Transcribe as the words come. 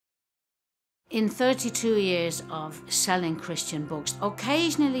In 32 years of selling Christian books,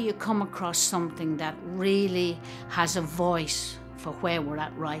 occasionally you come across something that really has a voice for where we're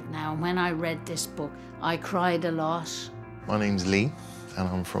at right now. And when I read this book, I cried a lot. My name's Lee, and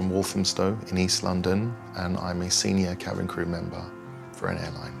I'm from Walthamstow in East London, and I'm a senior cabin crew member for an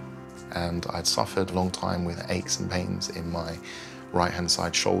airline. And I'd suffered a long time with aches and pains in my right-hand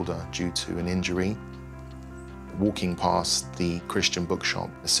side shoulder due to an injury. Walking past the Christian bookshop,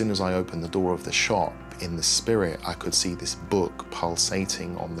 as soon as I opened the door of the shop, in the spirit, I could see this book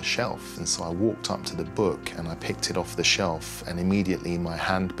pulsating on the shelf. And so I walked up to the book and I picked it off the shelf, and immediately my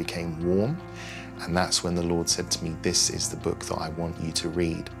hand became warm. And that's when the Lord said to me, "This is the book that I want you to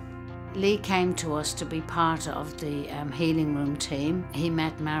read." Lee came to us to be part of the Healing Room team. He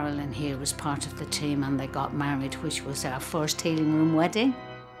met Marilyn here as part of the team, and they got married, which was our first Healing Room wedding.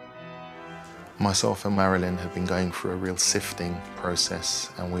 Myself and Marilyn had been going through a real sifting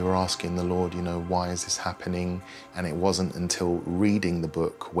process, and we were asking the Lord, why is this happening? And it wasn't until reading the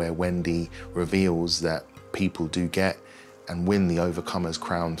book where Wendy reveals that people do get and win the Overcomer's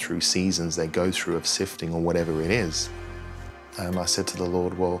crown through seasons they go through of sifting or whatever it is. And I said to the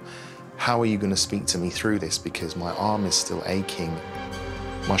Lord, well, how are you going to speak to me through this? Because my arm is still aching.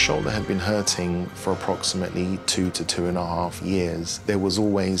 My shoulder had been hurting for approximately 2 to 2.5 years. There was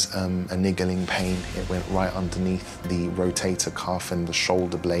always a niggling pain. It went right underneath the rotator cuff and the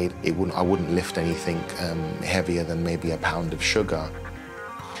shoulder blade. I wouldn't lift anything heavier than maybe a pound of sugar.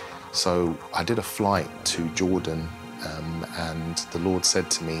 So I did a flight to Jordan, and the Lord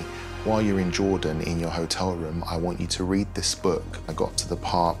said to me, while you're in Jordan in your hotel room, I want you to read this book. I got to the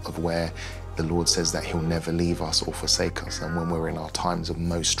part of where the Lord says that he'll never leave us or forsake us, and when we're in our times of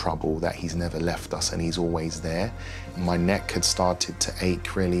most trouble, that he's never left us and he's always there. My neck had started to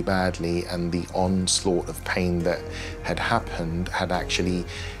ache really badly, and the onslaught of pain that had happened had actually,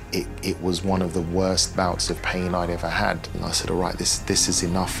 it was one of the worst bouts of pain I'd ever had. And I said, all right, this is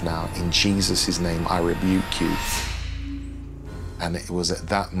enough now. In Jesus' name, I rebuke you. And it was at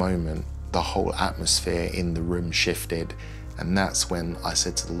that moment, the whole atmosphere in the room shifted. And that's when I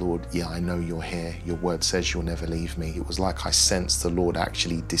said to the Lord, yeah, I know you're here. Your word says you'll never leave me. It was like I sensed the Lord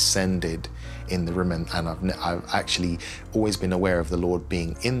actually descended in the room. And I've actually always been aware of the Lord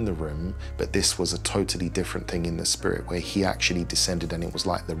being in the room, but this was a totally different thing in the spirit where he actually descended, and it was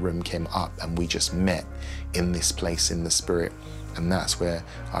like the room came up and we just met in this place in the spirit. And that's where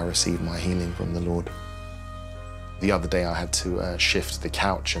I received my healing from the Lord. The other day I had to shift the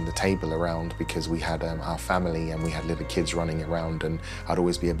couch and the table around because we had our family and we had little kids running around, and I'd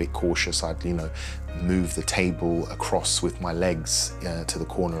always be a bit cautious. I'd, move the table across with my legs to the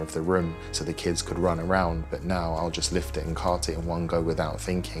corner of the room so the kids could run around. But now I'll just lift it and cart it in one go without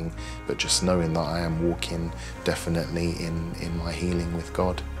thinking, but just knowing that I am walking definitely in my healing with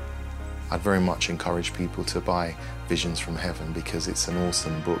God. I'd very much encourage people to buy Visions from Heaven, because it's an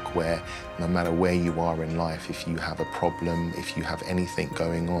awesome book where no matter where you are in life, if you have a problem, if you have anything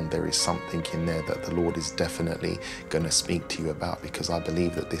going on, there is something in there that the Lord is definitely going to speak to you about, because I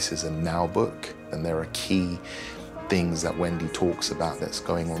believe that this is a now book, and there are key things that Wendy talks about that's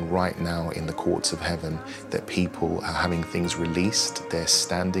going on right now in the courts of heaven, that people are having things released, they're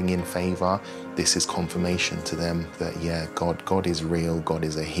standing in favor. This is confirmation to them that, yeah, God is real, God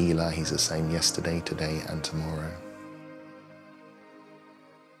is a healer, he's the same yesterday, today, and tomorrow.